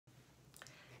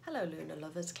Hello Luna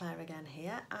lovers, Claire again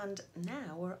here, and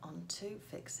now we're on to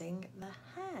fixing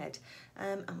the head.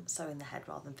 I'm sewing the head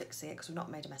rather than fixing it because we've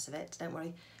not made a mess of it, don't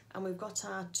worry. And we've got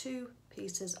our two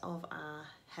pieces of our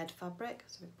head fabric,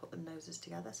 so we've put the noses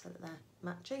together so that they're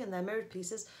matching, and they're mirrored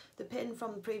pieces. The pin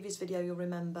from the previous video, you'll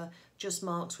remember, just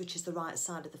marks which is the right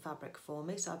side of the fabric for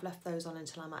me, so I've left those on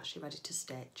until I'm actually ready to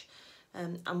stitch.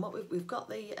 And what we've got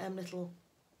the little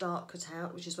dart cut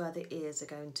out, which is where the ears are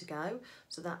going to go,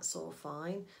 so that's all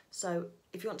fine. So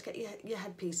if you want to get your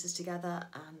head pieces together,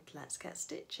 and let's get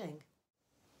stitching.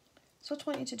 So what I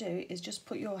want you to do is just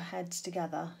put your head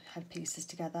pieces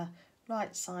together,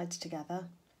 right sides together,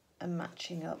 and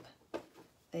matching up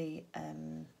the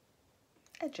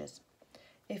edges.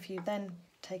 If you then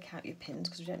take out your pins,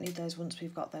 because we don't need those once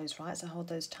we've got those right, so hold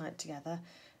those tight together.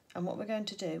 And what we're going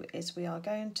to do is we are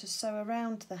going to sew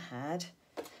around the head.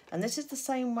 And this is the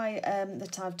same way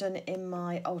that I've done in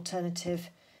my alternative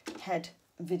head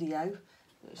video,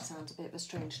 which sounds a bit of a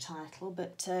strange title,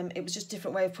 but it was just a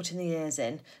different way of putting the ears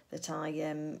in that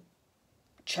I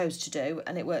chose to do,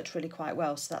 and it worked really quite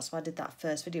well. So that's why I did that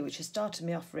first video, which has started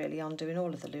me off really on doing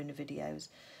all of the Luna videos.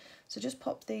 So just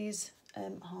pop these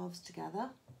halves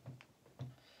together.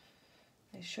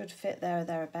 They should fit there or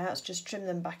thereabouts. Just trim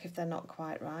them back if they're not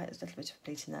quite right. There's a little bit of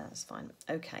pleat in there, that's fine.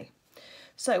 Okay.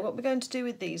 So what we're going to do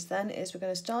with these then is we're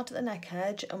going to start at the neck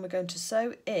edge, and we're going to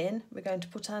sew in. We're going to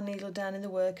put our needle down in the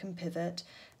work and pivot,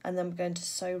 and then we're going to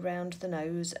sew round the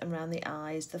nose and round the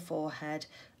eyes, the forehead,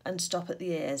 and stop at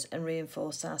the ears and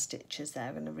reinforce our stitches there.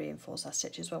 We're going to reinforce our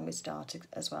stitches when we start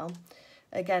as well.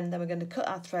 Again, then we're going to cut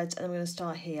our threads, and then we're going to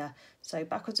start here. So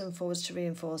backwards and forwards to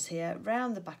reinforce here,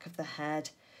 round the back of the head,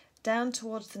 down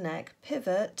towards the neck,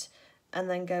 pivot, and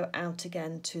then go out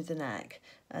again to the neck,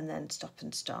 and then stop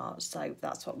and start. So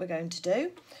that's what we're going to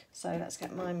do. So let's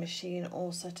get my machine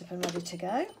all set up and ready to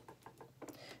go.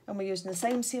 And we're using the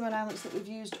same seam allowance that we've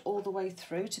used all the way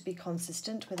through to be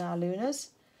consistent with our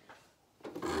Lunas.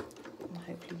 And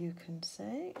hopefully you can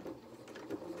see.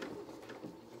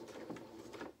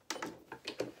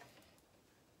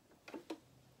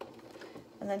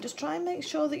 And then just try and make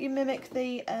sure that you mimic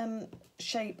the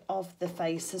shape of the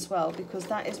face as well, because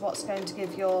that is what's going to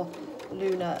give your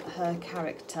Luna her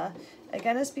character.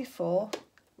 Again, as before,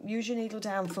 use your needle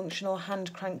down function or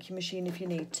hand crank your machine if you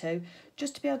need to,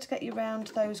 just to be able to get you round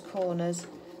those corners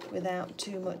without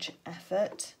too much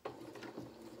effort.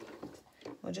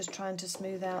 We're just trying to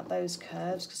smooth out those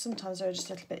curves because sometimes they're just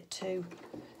a little bit too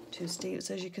steep.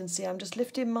 So as you can see, I'm just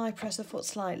lifting my presser foot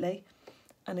slightly,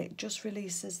 and it just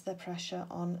releases the pressure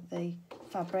on the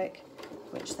fabric,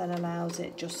 which then allows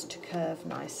it just to curve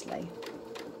nicely.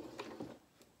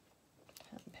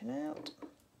 Pin out.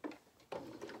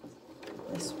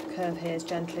 This curve here is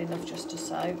gentle enough just to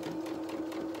sew.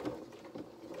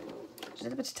 Just a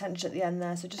little bit of tension at the end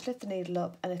there, so just lift the needle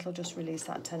up and it'll just release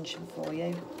that tension for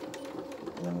you.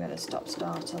 And I'm going to stop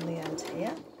start on the end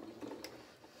here.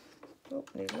 Oh,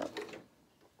 needle up.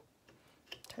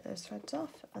 Take those threads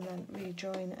off and then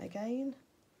rejoin again.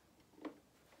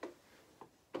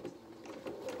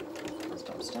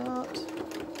 Stop start.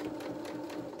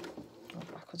 Or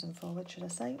backwards and forwards, should I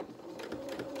say.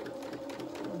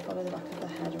 And follow the back of the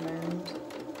head around.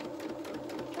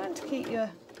 Trying to keep your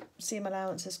seam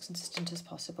allowance as consistent as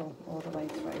possible all the way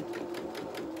through.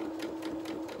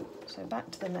 So back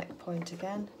to the neck point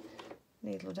again,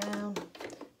 needle down,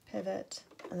 pivot,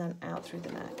 and then out through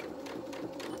the neck.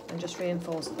 And just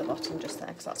reinforce at the bottom just there,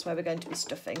 because that's where we're going to be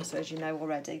stuffing. So as you know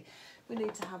already, we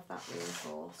need to have that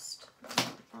reinforced.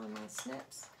 Find my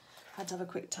snips. I had to have a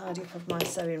quick tidy up of my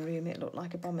sewing room. It looked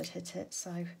like a bomb had hit it,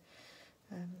 so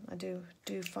I do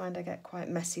find I get quite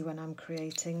messy when I'm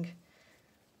creating.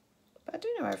 But I do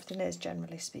know where everything is,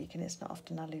 generally speaking. It's not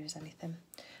often I lose anything.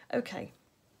 Okay,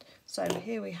 so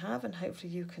here we have, and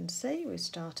hopefully you can see, we've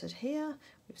started here,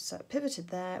 we've pivoted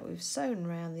there, we've sewn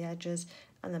around the edges,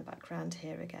 and then back round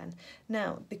here again.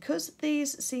 Now, because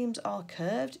these seams are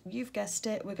curved, you've guessed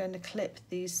it, we're going to clip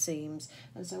these seams.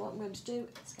 And so what I'm going to do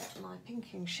is get my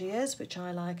pinking shears, which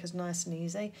I like as nice and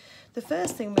easy. The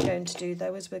first thing we're going to do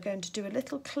though is we're going to do a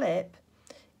little clip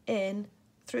in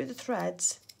through the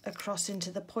threads across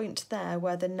into the point there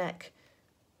where the neck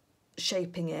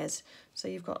shaping is. So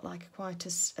you've got like quite a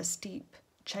steep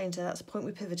change there. That's the point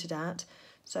we pivoted at.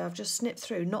 So I've just snipped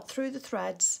through, not through the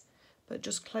threads, but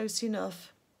just close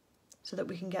enough so that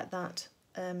we can get that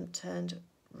turned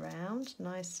round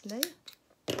nicely.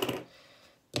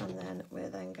 And then we're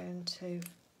then going to,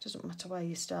 doesn't matter where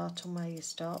you start and where you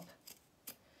stop,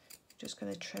 just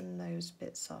going to trim those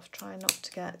bits off. Try not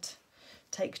to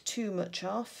take too much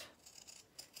off.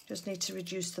 Just need to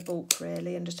reduce the bulk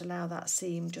really, and just allow that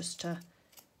seam just to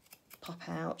pop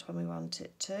out when we want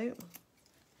it to.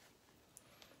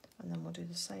 And then we'll do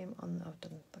the same on, I've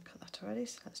done that already,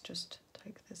 so let's just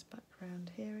take this back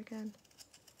round here again.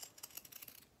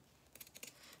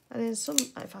 And in some,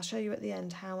 if I show you at the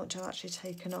end how much I've actually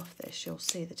taken off this, you'll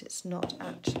see that it's not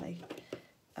actually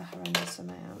a horrendous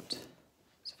amount.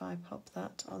 So if I pop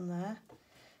that on there,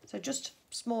 so just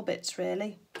small bits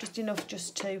really, just enough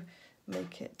just to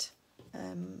make it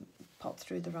pop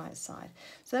through the right side.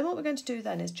 So then what we're going to do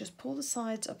then is just pull the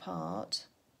sides apart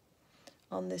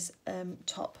on this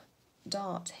top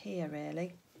dart here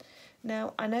really.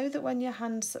 Now I know that when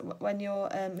your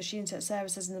machine set, Sarah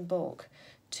says in the book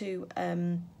to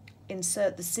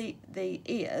insert the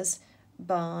ears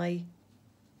by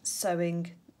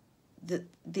sewing the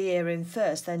ear in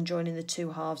first, then joining the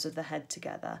two halves of the head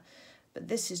together. But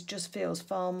this just feels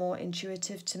far more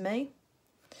intuitive to me.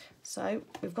 So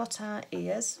we've got our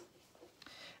ears,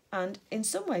 and in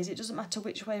some ways it doesn't matter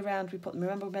which way round we put them.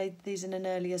 Remember we made these in an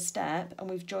earlier step and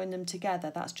we've joined them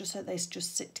together. That's just so they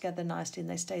just sit together nicely and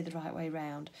they stay the right way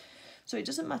round. So it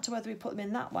doesn't matter whether we put them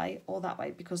in that way or that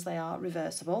way because they are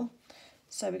reversible.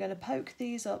 So we're going to poke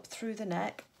these up through the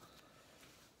neck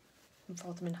and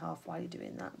fold them in half while you're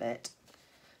doing that bit,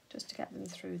 just to get them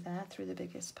through there, through the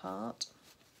biggest part.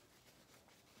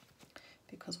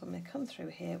 Because when we come through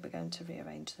here, we're going to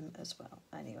rearrange them as well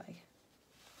anyway.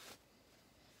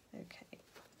 Okay.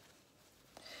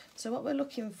 So what we're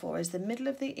looking for is the middle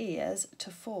of the ears to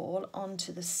fall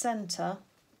onto the centre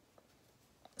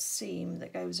seam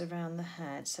that goes around the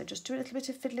head. So just do a little bit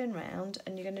of fiddling round,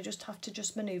 and you're going to just have to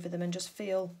just manoeuvre them and just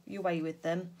feel your way with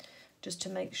them just to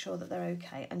make sure that they're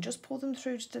okay, and just pull them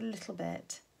through just a little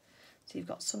bit so you've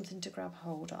got something to grab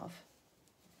hold of.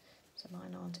 So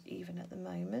mine aren't even at the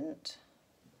moment.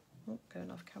 Oh,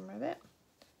 going off camera a bit.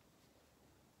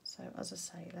 So as I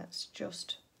say, let's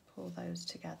just pull those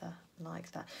together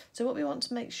like that. So what we want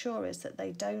to make sure is that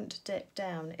they don't dip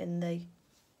down in the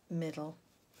middle.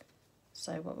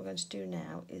 So what we're going to do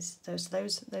now is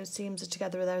those seams are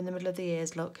together there in the middle of the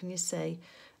ears, look, can you see?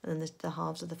 And then the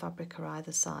halves of the fabric are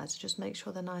either side. So just make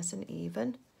sure they're nice and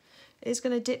even. It is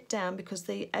going to dip down because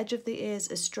the edge of the ears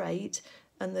is straight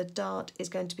and the dart is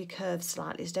going to be curved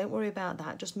slightly. So don't worry about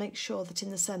that. Just make sure that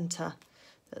in the centre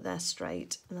that they're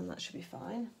straight, and then that should be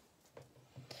fine.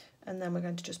 And then we're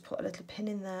going to just put a little pin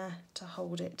in there to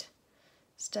hold it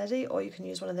steady, or you can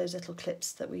use one of those little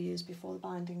clips that we used before. The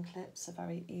binding clips are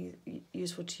very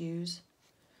useful to use.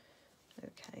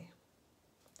 Okay,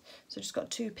 so just got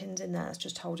 2 pins in there, that's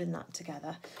just holding that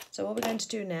together. So what we're going to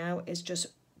do now is just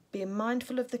be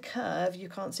mindful of the curve. You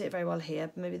can't see it very well here,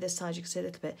 but maybe this side you can see a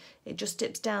little bit. It just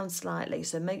dips down slightly,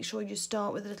 so make sure you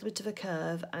start with a little bit of a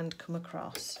curve and come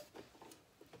across.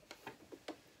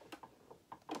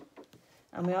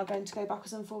 And we are going to go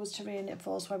backwards and forwards to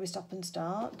reinforce where we stop and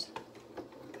start.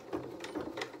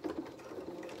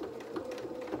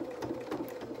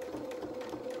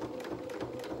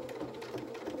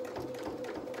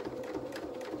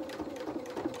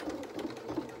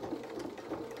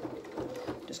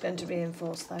 Just going to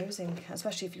reinforce those,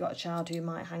 especially if you've got a child who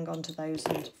might hang on to those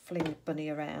and fling bunny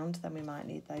around, then we might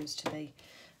need those to be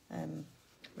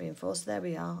reinforced. There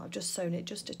we are. I've just sewn it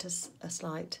just at a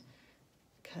slight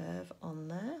curve on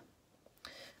there.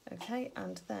 Okay,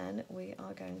 and then we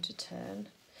are going to turn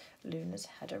Luna's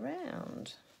head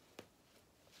around.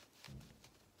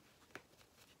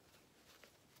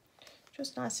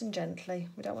 Just nice and gently.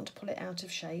 We don't want to pull it out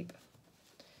of shape.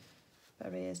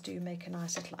 Her ears do make a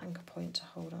nice little anchor point to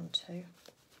hold on to.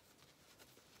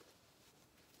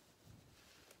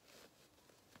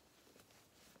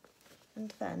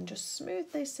 And then just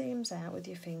smooth these seams out with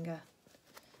your finger.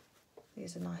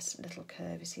 These are nice little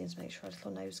curvy seams, make sure a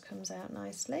little nose comes out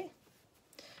nicely.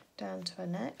 Down to her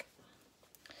neck.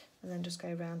 And then just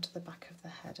go round to the back of the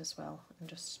head as well and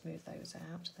just smooth those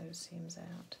out, those seams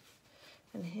out.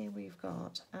 And here we've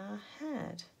got our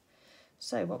head.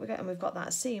 So what we got, and we've got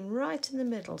that seam right in the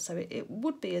middle, so it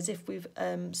would be as if we've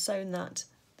sewn that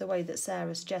the way that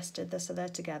Sarah suggested, so they're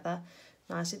together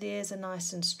nicely. The ears are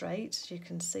nice and straight, as you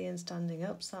can see, and standing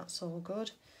up, so that's all good.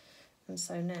 And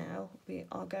so now we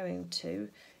are going to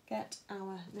get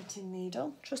our knitting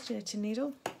needle, trusty knitting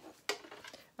needle,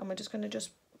 and we're just going to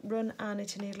run our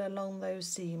knitting needle along those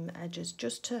seam edges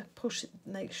just to push,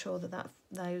 make sure that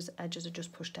those edges are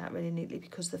just pushed out really neatly,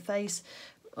 because the face,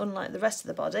 unlike the rest of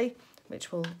the body, which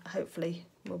will hopefully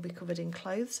will be covered in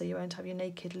clothes, so you won't have your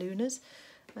naked Lunas.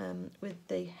 With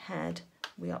the head,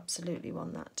 we absolutely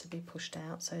want that to be pushed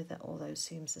out so that all those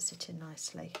seams are sitting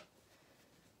nicely.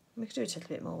 We can do it a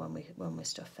little bit more when we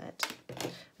stuff it.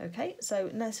 Okay,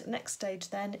 so next stage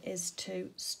then is to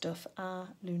stuff our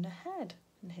Luna head.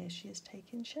 And here she is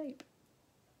taking shape.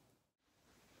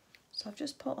 So I've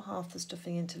just put half the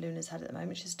stuffing into Luna's head at the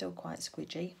moment. She's still quite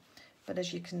squidgy, but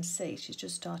as you can see, she's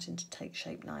just starting to take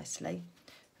shape nicely.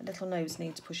 Her little nose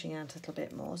needs pushing out a little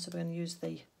bit more, so we're going to use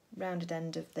the rounded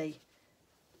end of the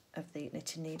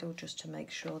knitting needle just to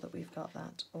make sure that we've got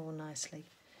that all nicely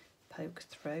poked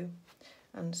through.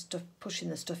 And pushing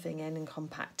the stuffing in and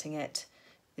compacting it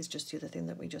is just the other thing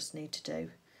that we just need to do.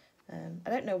 I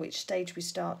don't know which stage we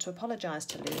start to apologise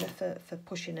to Luna for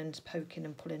pushing and poking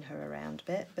and pulling her around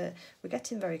a bit, but we're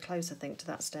getting very close, I think, to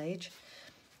that stage,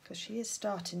 because she is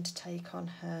starting to take on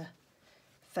her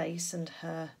face and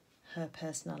her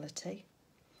personality.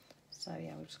 So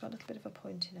yeah, we've just got a little bit of a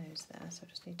pointy nose there, so I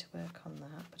just need to work on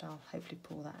that, but I'll hopefully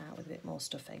pull that out with a bit more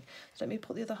stuffing. So let me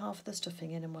put the other half of the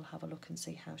stuffing in and we'll have a look and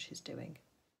see how she's doing.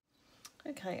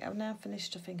 Okay, I've now finished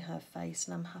stuffing her face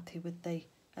and I'm happy with the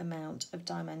amount of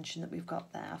dimension that we've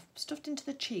got there. I've stuffed into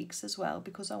the cheeks as well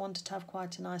because I wanted to have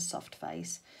quite a nice soft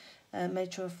face.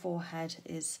 Made sure her forehead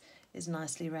is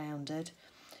nicely rounded.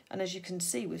 And as you can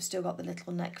see, we've still got the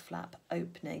little neck flap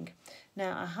opening.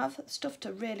 Now I have stuffed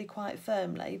her really quite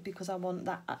firmly because I want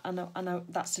that, I know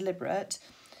that's deliberate,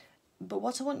 but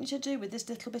what I want you to do with this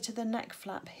little bit of the neck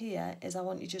flap here is I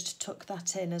want you just to tuck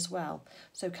that in as well.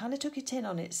 So kind of tuck it in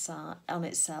on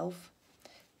itself,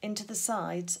 into the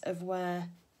sides of where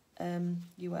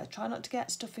you were. Try not to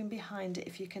get stuffing behind it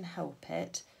if you can help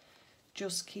it.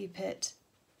 Just keep it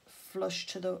flush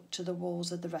to the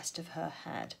walls of the rest of her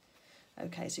head.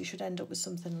 Okay, so you should end up with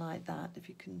something like that, if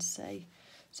you can see.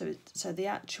 So the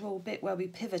actual bit where we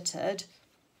pivoted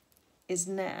is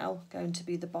now going to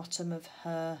be the bottom of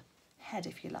her head,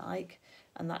 if you like,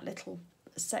 and that little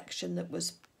section that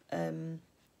was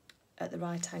at the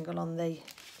right angle on the,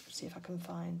 see if I can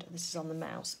find, this is on the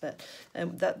mouse, but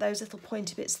those little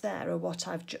pointy bits there are what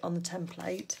I've, on the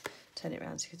template, turn it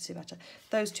around so you can see better,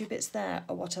 those two bits there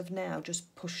are what I've now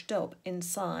just pushed up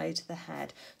inside the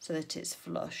head so that it's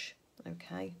flush.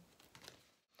 Okay,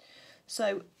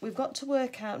 so we've got to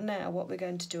work out now what we're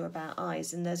going to do about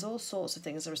eyes, and there's all sorts of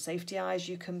things. There are safety eyes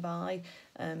you can buy,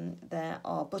 there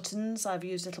are buttons. I've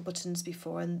used little buttons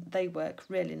before and they work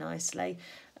really nicely,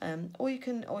 or you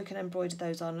can embroider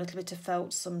those on a little bit of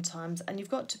felt sometimes, and you've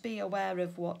got to be aware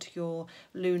of what your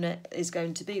Luna is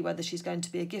going to be, whether she's going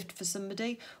to be a gift for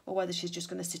somebody or whether she's just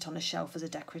going to sit on a shelf as a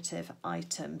decorative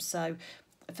item. So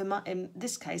in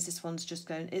this case, this one's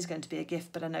is going to be a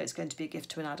gift, but I know it's going to be a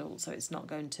gift to an adult, so it's not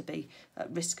going to be at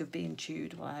risk of being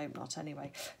chewed. Well, I hope not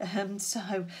anyway.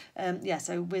 Yeah,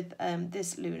 so with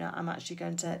this Luna, I'm actually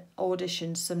going to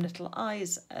audition some little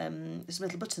eyes, some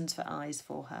little buttons for eyes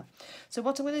for her. So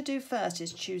what I'm going to do first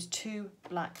is choose 2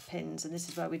 black pins, and this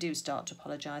is where we do start to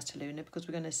apologise to Luna because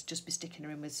we're going to just be sticking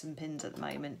her in with some pins at the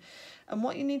moment. And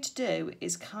what you need to do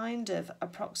is kind of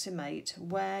approximate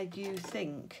where you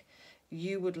think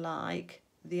you would like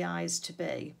the eyes to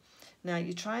be. Now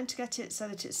you're trying to get it so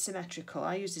that it's symmetrical.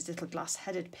 I use these little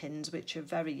glass-headed pins, which are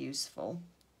very useful.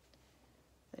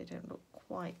 They don't look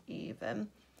quite even.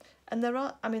 And there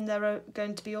are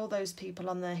going to be all those people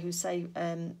on there who say,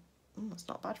 it's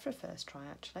not bad for a first try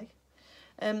actually.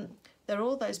 There are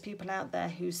all those people out there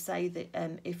who say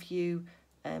that if you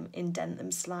indent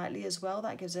them slightly as well,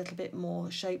 that gives a little bit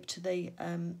more shape to the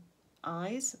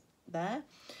eyes there.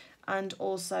 And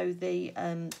also the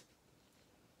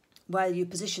where you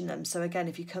position them. So again,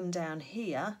 if you come down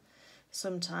here,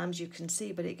 sometimes you can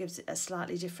see, but it gives it a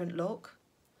slightly different look.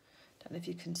 Don't know if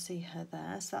you can see her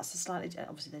there. So that's a slightly,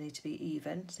 obviously they need to be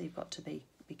even, so you've got to be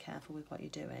careful with what you're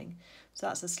doing. So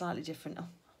that's a slightly different,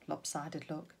 lopsided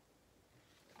look.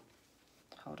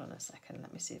 Hold on a second,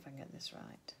 let me see if I can get this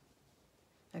right.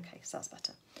 Okay, so that's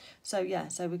better. So yeah,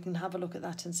 so we can have a look at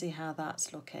that and see how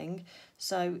that's looking.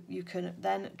 So you can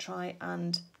then try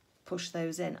and push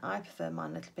those in. I prefer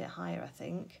mine a little bit higher, I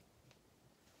think.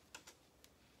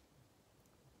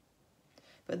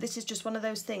 But this is just one of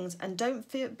those things, and don't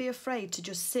be afraid to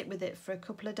just sit with it for a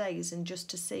couple of days and just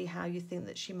to see how you think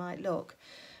that she might look.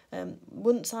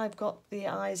 Once I've got the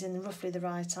eyes in roughly the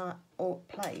right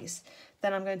place,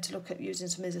 then I'm going to look at using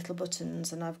some of these little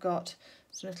buttons, and I've got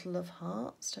some little love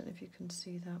hearts. Don't know if you can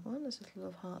see that one. There's a little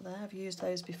love heart there. I've used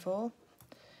those before.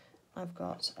 I've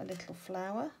got a little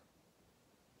flower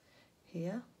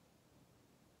here.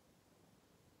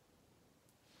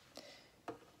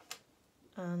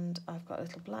 And I've got a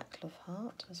little black love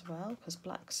heart as well, because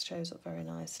black shows up very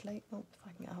nicely. Oh, if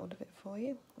I can get hold of it for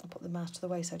you. I'll put them out of the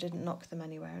way so I didn't knock them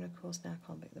anywhere, and of course now I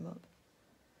can't pick them up.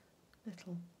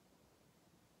 Little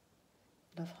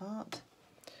love heart.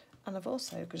 And I've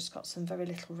also just got some very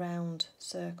little round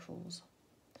circles.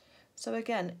 So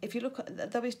again, if you look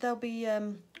at, there'll be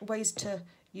ways to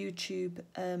YouTube,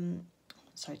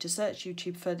 to search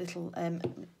YouTube for little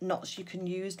knots you can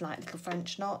use, like little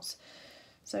French knots.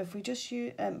 So if we just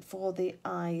use for the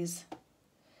eyes,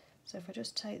 so if I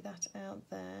just take that out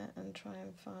there and try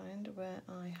and find where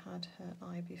I had her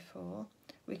eye before,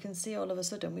 we can see all of a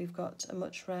sudden we've got a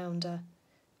much rounder,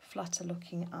 flatter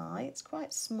looking eye. It's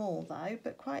quite small though,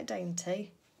 but quite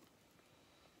dainty.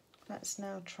 Let's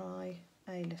now try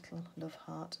a little love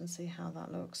heart and see how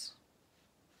that looks.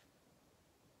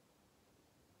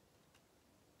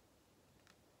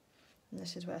 And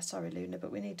this is where, sorry Luna,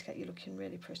 but we need to get you looking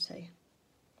really pretty.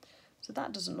 So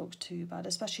that doesn't look too bad,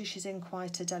 especially she's in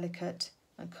quite a delicate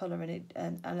colour,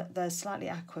 and they're slightly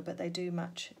aqua, but they do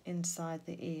match inside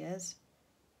the ears.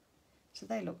 So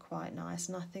they look quite nice,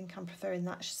 and I think I'm preferring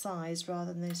that size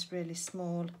rather than this really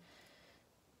small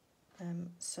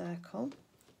circle.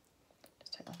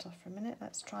 Just take that off for a minute.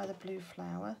 Let's try the blue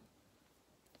flower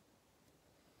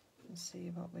and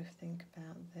see what we think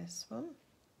about this one.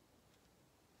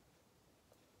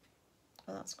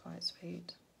 Oh, that's quite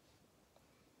sweet.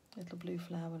 Little blue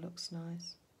flower looks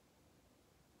nice.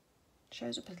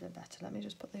 Shows up a little better. Let me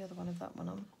just put the other one of that one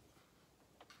on.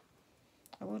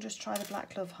 I will just try the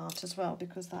black love heart as well,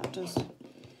 because that does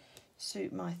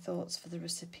suit my thoughts for the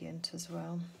recipient as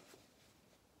well.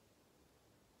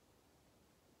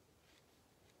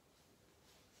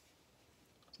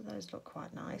 So those look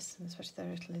quite nice, and especially they're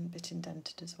a little bit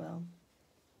indented as well.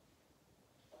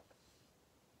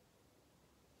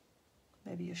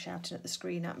 Maybe you're shouting at the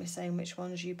screen at me saying which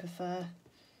ones you prefer,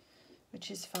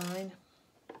 which is fine.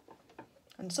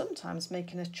 And sometimes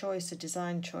making a choice, a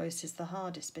design choice, is the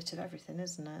hardest bit of everything,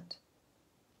 isn't it?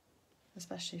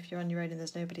 Especially if you're on your own and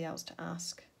there's nobody else to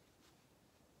ask.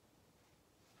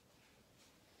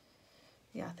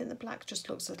 Yeah, I think the black just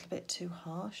looks a little bit too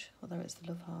harsh, although it's the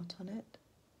love heart on it.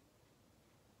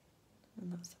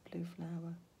 And that's the blue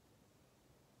flower.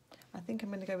 I think I'm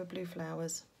going to go with blue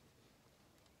flowers.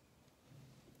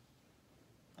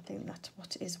 I think that's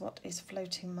what is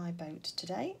floating my boat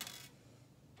today.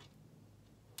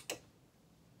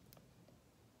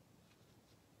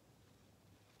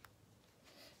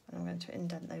 And I'm going to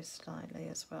indent those slightly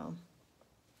as well.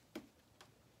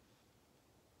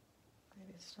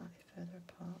 Maybe slightly further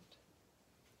apart.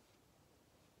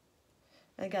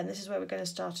 And again, this is where we're going to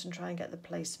start and try and get the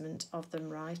placement of them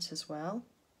right as well.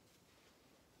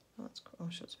 Oh, that's cool. Oh,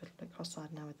 she looks a bit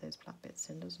cross-eyed now with those black bits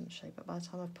in, doesn't she? But by the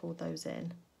time I've pulled those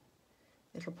in,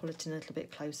 it'll pull it in a little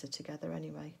bit closer together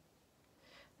anyway.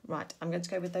 Right, I'm going to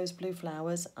go with those blue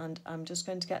flowers, and I'm just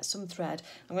going to get some thread.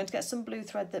 I'm going to get some blue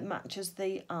thread that matches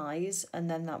the eyes, and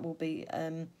then that will be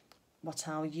what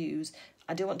I'll use.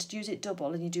 I do want to use it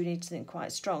double, and you do need something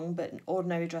quite strong, but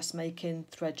ordinary dressmaking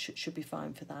thread should be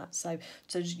fine for that. So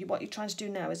what you're trying to do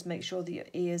now is make sure that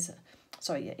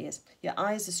your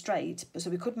eyes are straight. So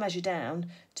we could measure down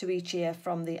to each ear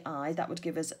from the eye. That would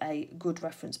give us a good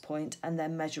reference point, and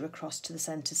then measure across to the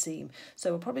centre seam. So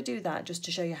we'll probably do that just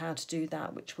to show you how to do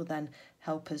that, which will then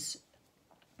help us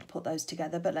put those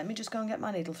together. But let me just go and get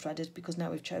my needle threaded, because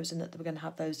now we've chosen that we're going to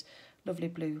have those lovely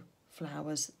blue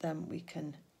flowers, then we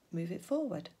can move it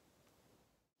forward.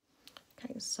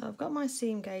 Okay, so I've got my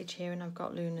seam gauge here, and I've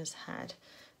got Luna's head.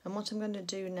 And what I'm going to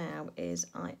do now is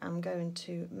I am going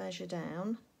to measure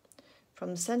down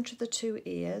from the centre of the two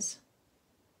ears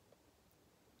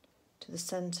to the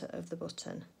centre of the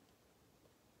button.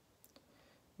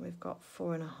 We've got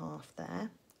 4.5 there,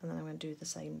 and then I'm going to do the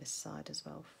same this side as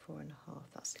well, 4.5.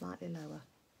 That's slightly lower.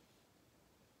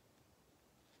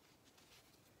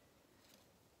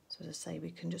 So as I say,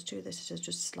 we can just do this at a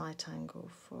just slight angle,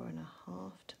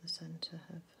 4.5 to the centre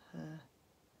of her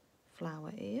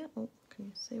flower ear. Oh, can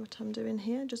you see what I'm doing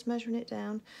here? Just measuring it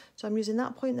down. So I'm using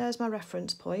that point there as my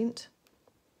reference point.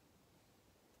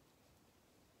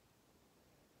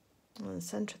 And the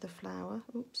centre of the flower,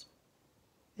 oops,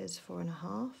 is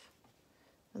 4.5.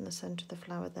 And the centre of the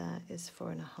flower there is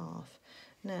 4.5.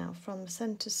 Now from the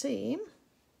centre seam,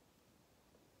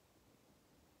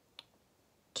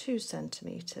 2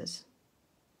 centimetres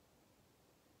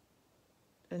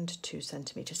and 2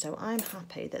 centimetres. So I'm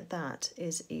happy that that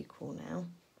is equal now.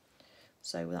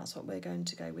 So that's what we're going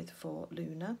to go with for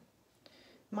Luna.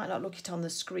 Might not look it on the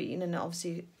screen, and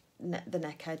obviously the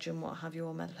neck edge and what have you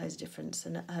all plays a difference,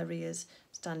 and her ears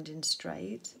standing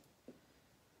straight.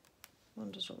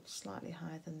 One does look slightly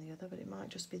higher than the other, but it might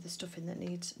just be the stuffing that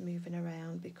needs moving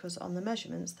around, because on the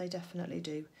measurements they definitely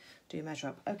do measure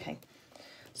up. Okay.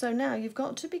 So now you've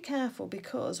got to be careful,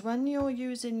 because when you're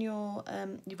using your,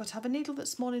 you've got to have a needle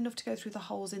that's small enough to go through the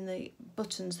holes in the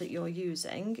buttons that you're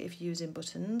using, if you're using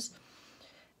buttons.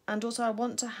 And also I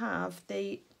want to have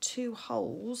the 2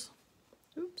 holes,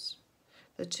 oops,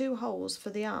 the 2 holes for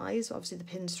the eyes, obviously the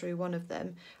pin's through one of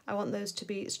them, I want those to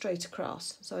be straight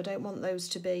across. So I don't want those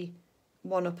to be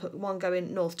one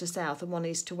going north to south and one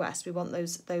east to west. We want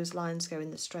those lines going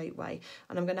the straight way,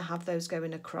 and I'm going to have those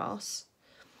going across.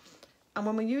 And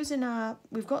when we're using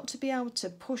we've got to be able to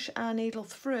push our needle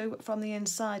through from the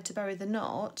inside to bury the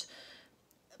knot,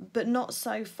 but not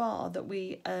so far that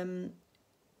we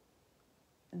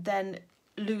then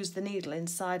lose the needle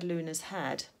inside Luna's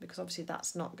head, because obviously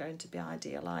that's not going to be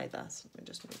ideal either. So let me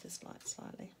just move this light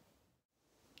slightly.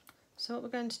 So what we're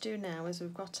going to do now is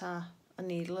we've got a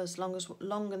needle as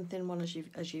long and thin one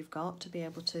as you've got to be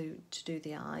able to do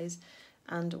the eyes,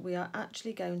 and we are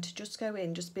actually going to just go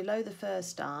in just below the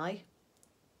first eye,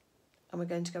 and we're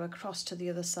going to go across to the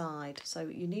other side. So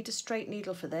you need a straight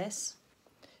needle for this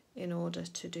in order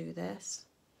to do this,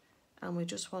 and we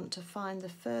just want to find the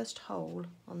first hole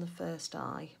on the first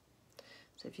eye.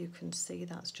 So if you can see,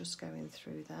 that's just going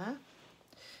through there.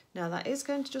 Now that is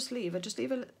going to just leave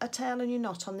a tail and your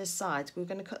knot on this side. We're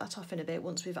going to cut that off in a bit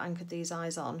once we've anchored these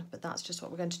eyes on, but that's just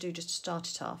what we're going to do just to start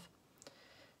it off.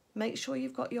 Make sure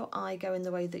you've got your eye going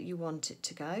the way that you want it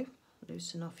to go.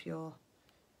 Loosen off your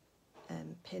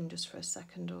pin just for a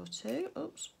second or two.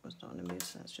 Oops, I was not on a move,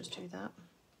 so let's just do that.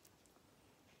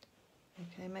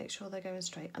 Okay, make sure they're going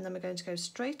straight, and then we're going to go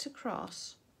straight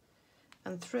across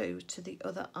and through to the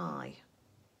other eye,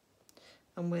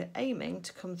 and we're aiming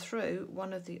to come through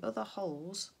one of the other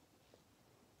holes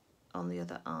on the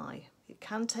other eye. It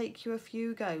can take you a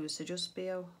few goes, so just be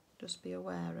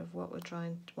aware of what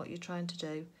you're trying to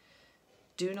do.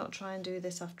 Do not try and do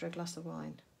this after a glass of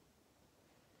wine.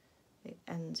 It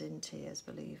ends in tears,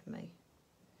 believe me.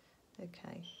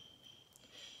 Okay,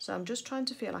 so I'm just trying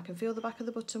to feel, I can feel the back of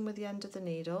the button with the end of the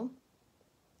needle.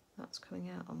 That's coming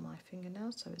out on my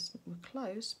fingernail, so we're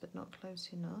close, but not close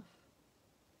enough.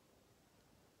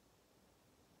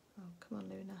 Oh, come on,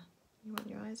 Luna, you want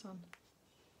your eyes on.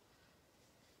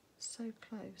 So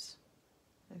close.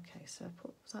 Okay, so I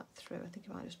put that through. I think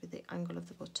it might just be the angle of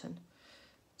the button.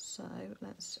 So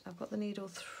I've got the needle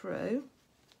through.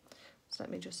 So let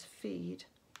me just feed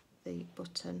the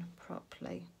button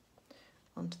properly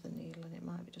onto the needle, and it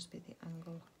might just be the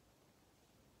angle.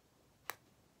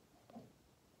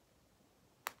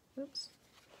 Oops.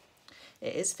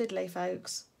 It is fiddly,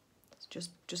 folks.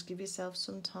 Just give yourself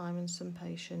some time and some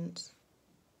patience.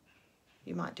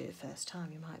 You might do it first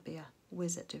time, you might be a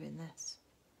whiz at doing this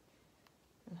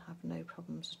and have no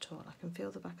problems at all. I can feel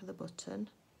the back of the button.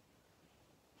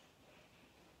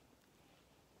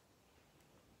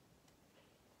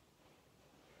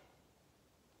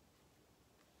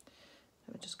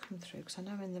 Let me just come through, because I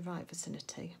know I'm in the right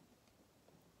vicinity,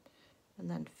 and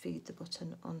then feed the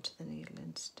button onto the needle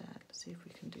instead. Let's see if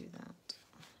we can do that.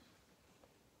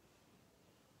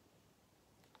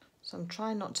 So I'm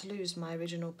trying not to lose my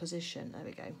original position. There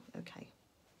we go. Okay.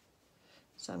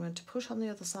 So I'm going to push on the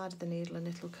other side of the needle and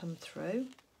it'll come through.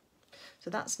 So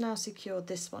that's now secured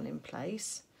this one in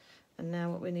place. And now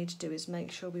what we need to do is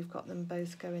make sure we've got them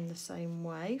both going the same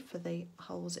way for the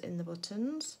holes in the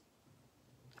buttons.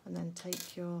 And then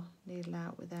take your needle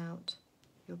out without,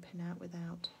 your pin out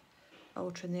without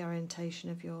altering the orientation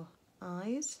of your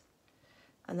eyes.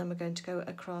 And then we're going to go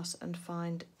across and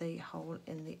find the hole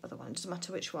in the other one. It doesn't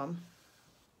matter which one.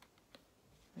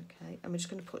 Okay, and we're just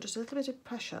going to put just a little bit of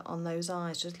pressure on those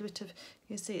eyes, just a little bit of,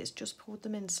 you can see it's just pulled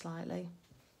them in slightly.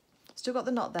 Still got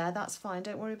the knot there, that's fine,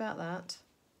 don't worry about that.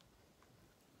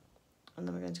 And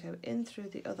then we're going to go in through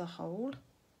the other hole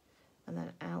and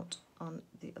then out on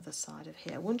the other side of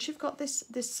here. Once you've got this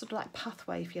sort of like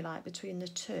pathway, if you like, between the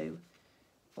two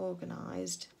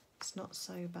organised, it's not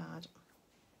so bad.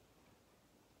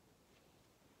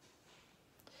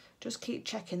 Just keep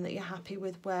checking that you're happy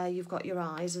with where you've got your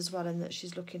eyes as well, and that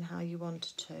she's looking how you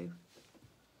want her to.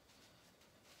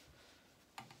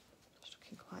 She's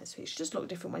looking quite sweet. She does look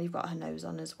different when you've got her nose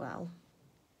on as well.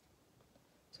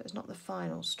 So it's not the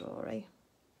final story.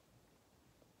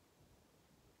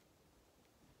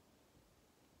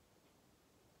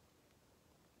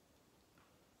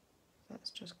 Let's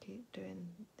just keep doing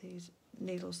these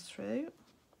needles through.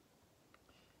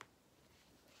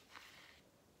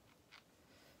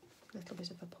 A little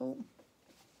bit of a pull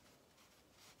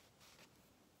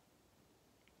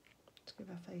to give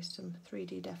our face some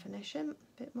 3D definition,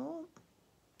 a bit more.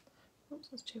 Oops,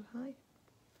 that's too high.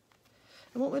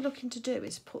 And what we're looking to do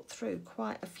is put through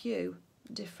quite a few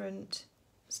different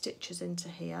stitches into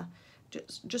here.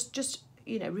 Just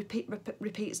you know,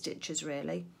 repeat stitches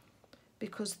really,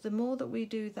 because the more that we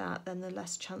do that, then the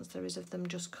less chance there is of them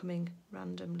just coming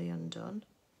randomly undone.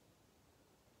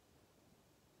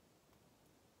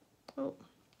 Oh,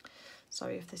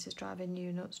 Sorry if this is driving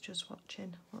you nuts, just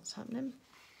watching what's happening.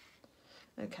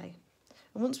 Okay,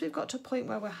 and once we've got to a point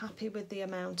where we're happy with the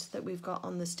amount that we've got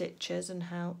on the stitches and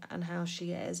how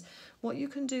she is, what you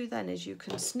can do then is you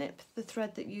can snip the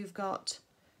thread that you've got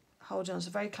holding on,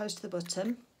 so very close to the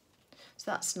bottom,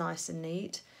 so that's nice and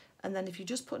neat. And then if you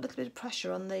just put a little bit of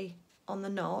pressure on the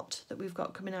knot that we've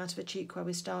got coming out of a cheek where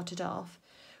we started off,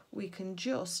 we can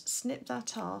just snip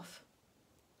that off.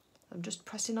 I'm just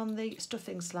pressing on the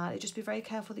stuffing slightly. Just be very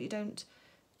careful that you don't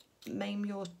maim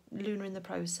your Luna in the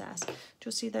process.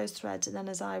 Just see those threads, and then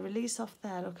as I release off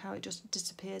there, look how it just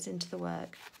disappears into the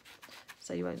work.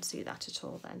 So you won't see that at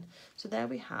all then. So there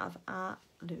we have our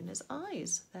Luna's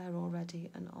eyes. They're all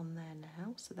ready and on there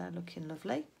now, so they're looking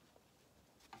lovely.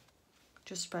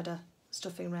 Just spread a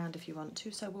stuffing around if you want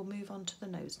to. So we'll move on to the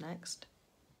nose next.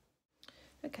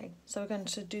 Okay, so we're going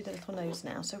to do the little nose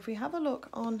now. So if we have a look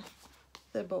on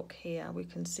the book here, we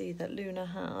can see that Luna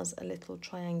has a little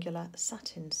triangular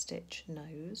satin stitch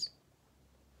nose,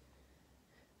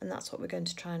 and that's what we're going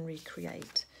to try and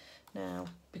recreate. Now,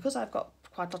 because I've got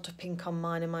quite a lot of pink on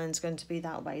mine and mine's going to be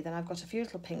that way, then I've got a few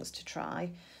little pinks to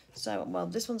try. So, well,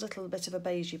 this one's a little bit of a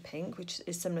beigey pink, which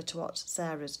is similar to what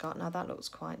Sarah's got. Now that looks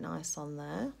quite nice on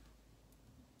there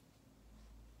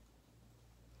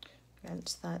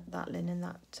against that linen,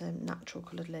 that natural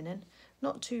coloured linen.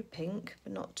 Not too pink,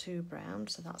 but not too brown,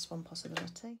 so that's one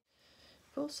possibility.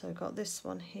 We've also got this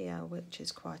one here, which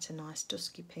is quite a nice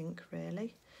dusky pink,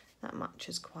 really. That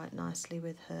matches quite nicely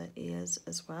with her ears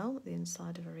as well, the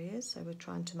inside of her ears, so we're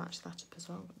trying to match that up as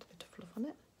well, with a bit of fluff on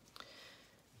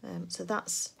it. So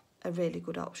that's a really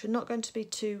good option. Not going to be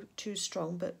too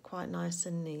strong, but quite nice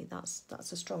and neat.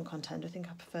 That's a strong contender. I think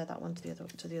I prefer that one to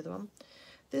the other one.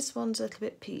 This one's a little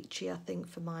bit peachy, I think,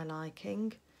 for my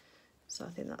liking. So I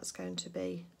think that's going to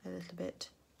be a little bit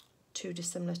too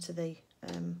dissimilar to the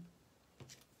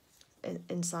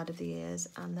inside of the ears.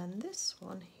 And then this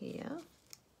one here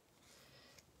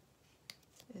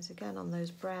is again on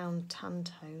those brown tan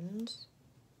tones.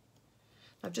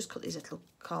 I've just cut these little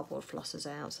cardboard flossers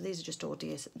out. So these are just all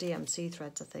DMC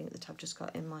threads, I think, that I've just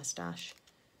got in my stash.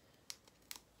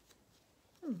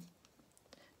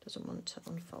 Doesn't want to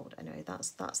unfold. Anyway, that's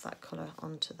that colour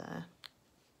onto there.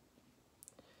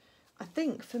 I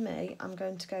think for me, I'm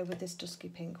going to go with this dusky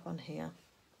pink one here.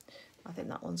 I think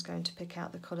that one's going to pick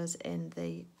out the colours in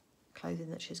the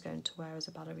clothing that she's going to wear as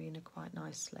a ballerina quite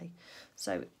nicely.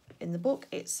 So in the book,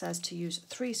 it says to use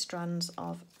 3 strands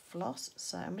of floss,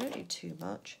 so we don't need too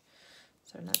much.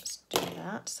 So let's do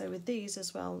that. So with these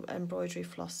as well, embroidery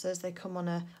flossers, they come on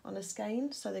a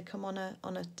skein, so they come on a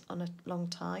long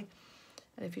tie.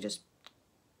 And if you just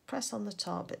press on the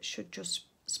top, it should just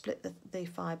split the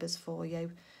fibres for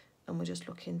you. And we're just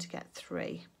looking to get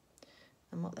 3.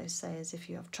 And what they say is, if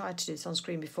you have tried to do this on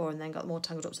screen before and then got them all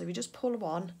tangled up, so if you just pull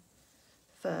one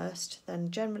first, then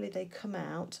generally they come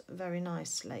out very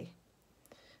nicely.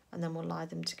 And then we'll lie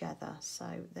them together. So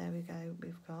there we go,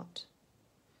 we've got,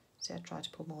 see, I tried to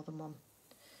pull more than one.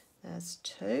 There's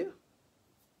 2.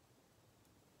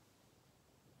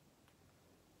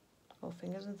 All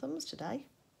fingers and thumbs today.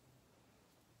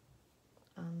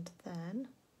 And then,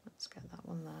 let's get that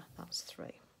one there, that's 3.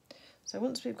 So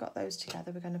once we've got those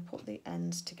together, we're going to put the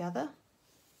ends together.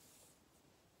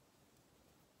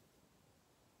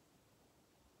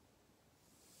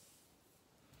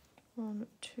 One,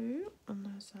 2, and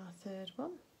there's our third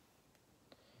one.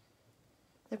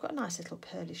 They've got a nice little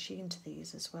pearly sheen to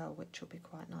these as well, which will be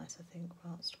quite nice, I think,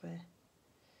 whilst we're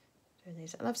doing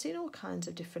these. And I've seen all kinds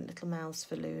of different little mouths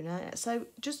for Luna, so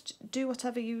just do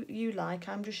whatever you like.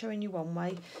 I'm just showing you one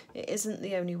way. It isn't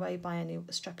the only way by any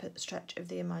stretch of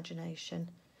the imagination.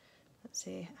 Let's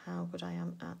see how good I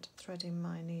am at threading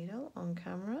my needle on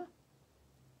camera.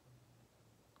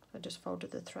 I just folded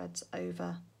the threads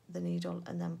over the needle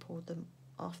and then pulled them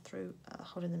off through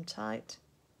holding them tight.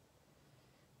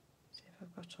 See if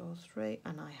I've got all 3,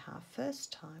 and I have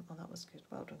first time. Oh, that was good.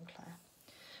 Well done, Claire.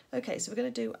 Okay, so we're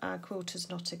going to do our quilter's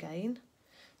knot again.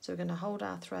 So we're going to hold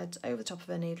our threads over the top of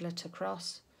a needlet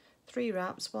across, 3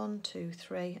 wraps, 1, 2,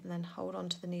 3, and then hold on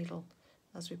to the needle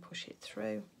as we push it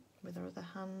through with our other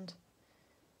hand.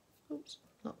 Oops,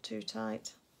 not too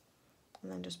tight.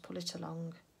 And then just pull it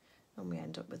along, and we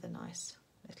end up with a nice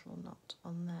little knot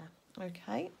on there.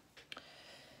 Okay,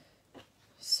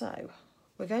 so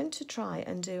we're going to try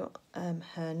and do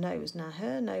her nose. Now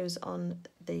her nose on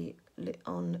the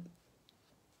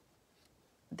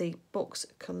books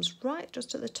comes right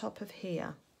just at the top of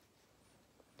here.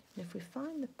 And if we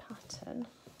find the pattern,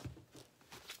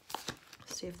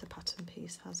 see if the pattern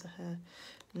piece has her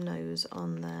nose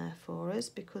on there for us,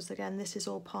 because again this is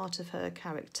all part of her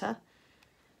character.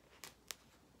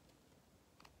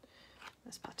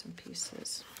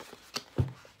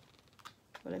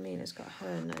 Wilhelmina's got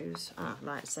her nose. Ah,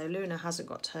 right, so Luna hasn't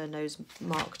got her nose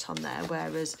marked on there,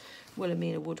 whereas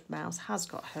Wilhelmina Woodmouse has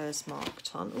got hers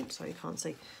marked on. Oops, sorry, you can't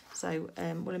see. So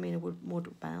Wilhelmina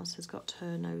Woodmouse has got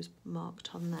her nose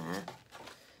marked on there,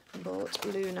 but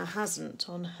Luna hasn't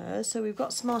on hers. So we've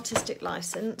got some artistic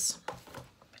license.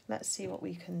 Let's see what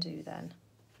we can do then.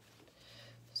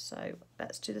 So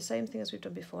let's do the same thing as we've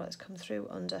done before. Let's come through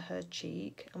under her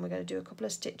cheek, and we're going to do a couple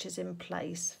of stitches in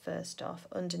place first off,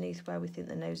 underneath where we think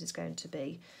the nose is going to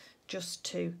be, just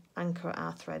to anchor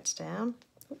our threads down.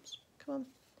 Oops, come on.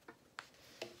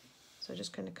 So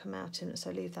just going to come out in, so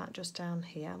leave that just down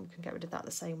here. We can get rid of that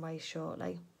the same way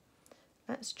shortly.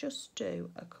 Let's just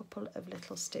do a couple of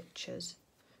little stitches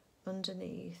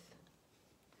underneath,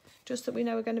 just that we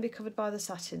know we're going to be covered by the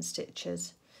satin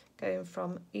stitches, going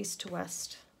from east to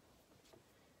west.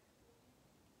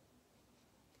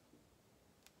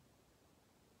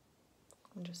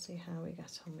 And just see how we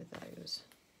get on with those.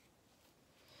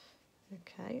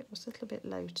 Okay, it was a little bit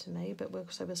low to me, but we'll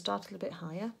start a little bit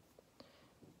higher.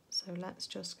 So let's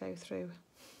just go through.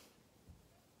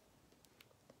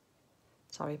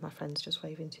 Sorry, my friend's just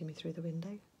waving to me through the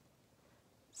window.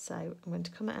 So I'm going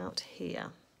to come out here.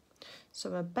 So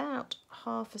I'm about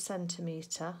 1/2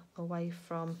 centimetre away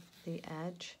from the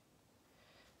edge,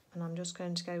 and I'm just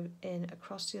going to go in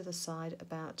across the other side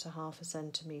about to 1/2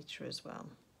 centimetre as well,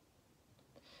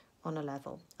 on a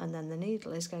level, and then the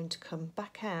needle is going to come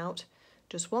back out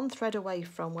just 1 thread away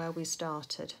from where we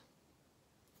started,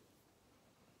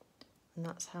 and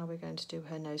that's how we're going to do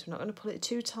her nose. We're not going to pull it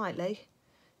too tightly,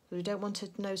 because we don't want her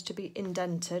nose to be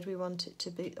indented. We want it to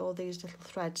be, all these little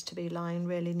threads to be lying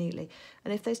really neatly,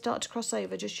 and if they start to cross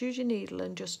over, just use your needle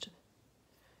and just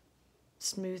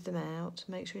smooth them out.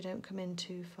 Make sure you don't come in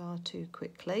too far too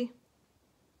quickly.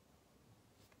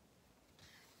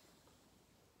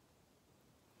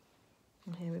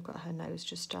 And here we've got her nose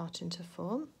just starting to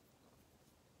form.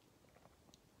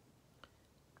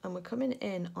 And we're coming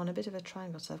in on a bit of a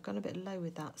triangle, so I've gone a bit low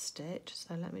with that stitch.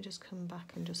 So let me just come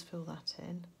back and just fill that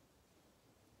in.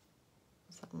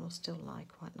 So that one will still lie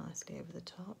quite nicely over the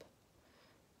top.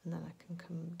 And then I can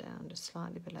come down just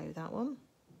slightly below that one.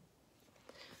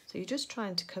 So you're just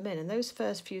trying to come in, and those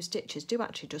first few stitches do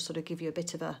actually just sort of give you a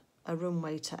bit of a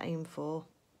runway to aim for.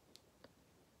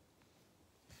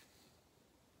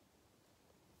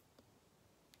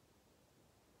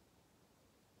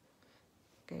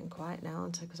 Getting quiet now,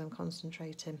 aren't I, because I'm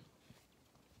concentrating.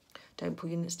 Don't pull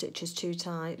your stitches too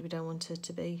tight. We don't want it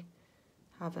to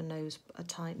have a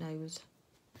tight nose.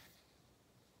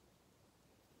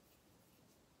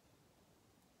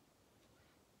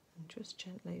 And just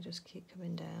gently just keep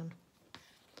coming down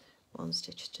 1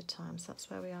 stitch at a time. So that's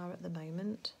where we are at the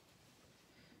moment.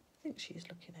 I think she's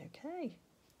looking okay,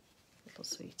 little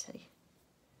sweetie.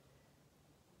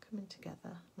 Coming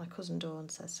together. My cousin Dawn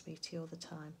says sweetie all the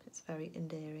time. It's very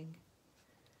endearing.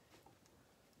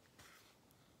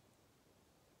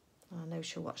 I know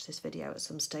she'll watch this video at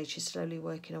some stage. She's slowly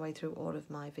working her way through all of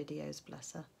my videos,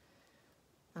 bless her.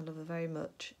 I love her very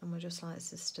much, and we're just like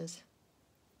sisters.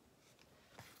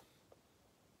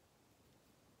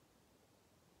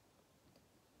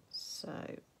 So,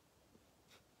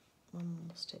 1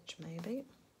 more stitch maybe.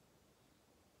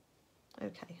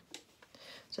 Okay.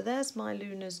 So there's my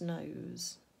Luna's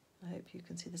nose. I hope you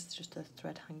can see this is just a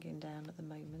thread hanging down at the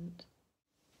moment.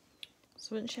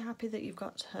 So once you're happy that you've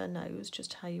got her nose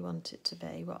just how you want it to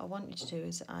be, what I want you to do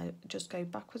is I just go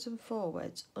backwards and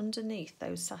forwards underneath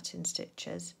those satin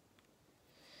stitches,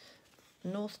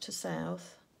 north to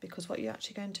south, because what you're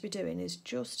actually going to be doing is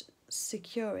just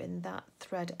securing that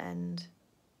thread end.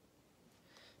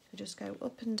 So just go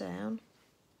up and down.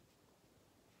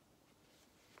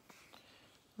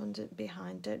 Under,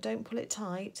 behind, don't pull it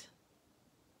tight.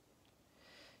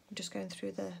 I'm just going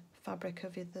through the fabric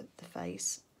of the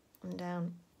face and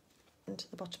down into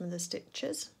the bottom of the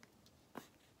stitches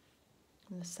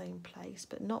in the same place,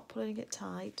 but not pulling it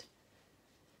tight,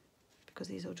 because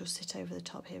these will just sit over the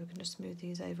top here. We can just smooth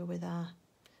these over with our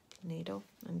needle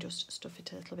and just stuff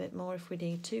it a little bit more if we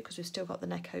need to, because we've still got the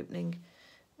neck opening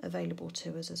available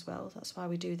to us as well. That's why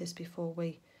we do this before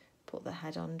we put the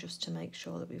head on, just to make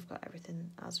sure that we've got everything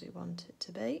as we want it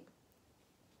to be.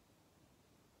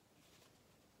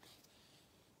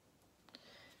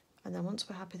 And then once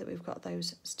we're happy that we've got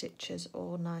those stitches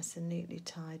all nice and neatly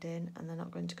tied in and they're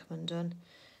not going to come undone,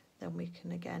 then we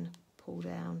can again pull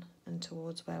down and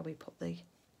towards where we put the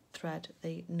thread,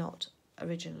 the knot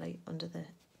originally under the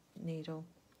needle.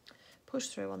 Push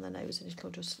through on the nose and it'll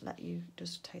just let you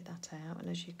just take that out. And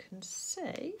as you can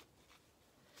see,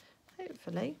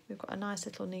 hopefully we've got a nice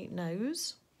little neat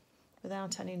nose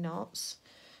without any knots.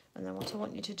 And then what I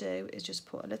want you to do is just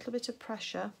put a little bit of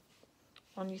pressure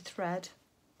on your thread,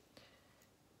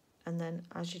 and then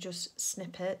as you just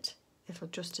snip it, it'll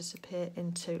just disappear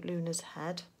into Luna's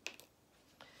head.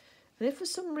 And if for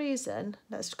some reason,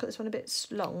 let's cut this one a bit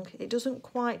long, it doesn't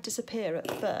quite disappear at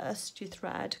first, your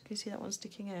thread, can you see that one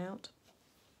sticking out?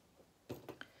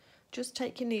 Just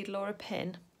take your needle or a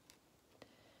pin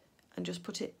and just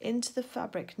put it into the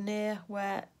fabric near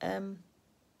where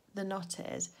the knot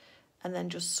is, and then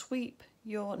just sweep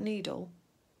your needle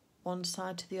one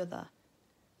side to the other,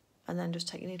 and then just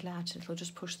take your needle out and it'll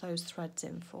just push those threads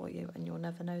in for you, and you'll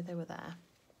never know they were there.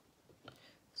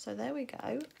 So there we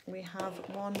go, we have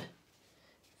one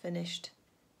finished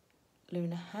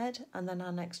Luna head, and then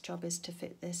our next job is to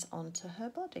fit this onto her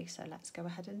body, so let's go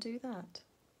ahead and do that.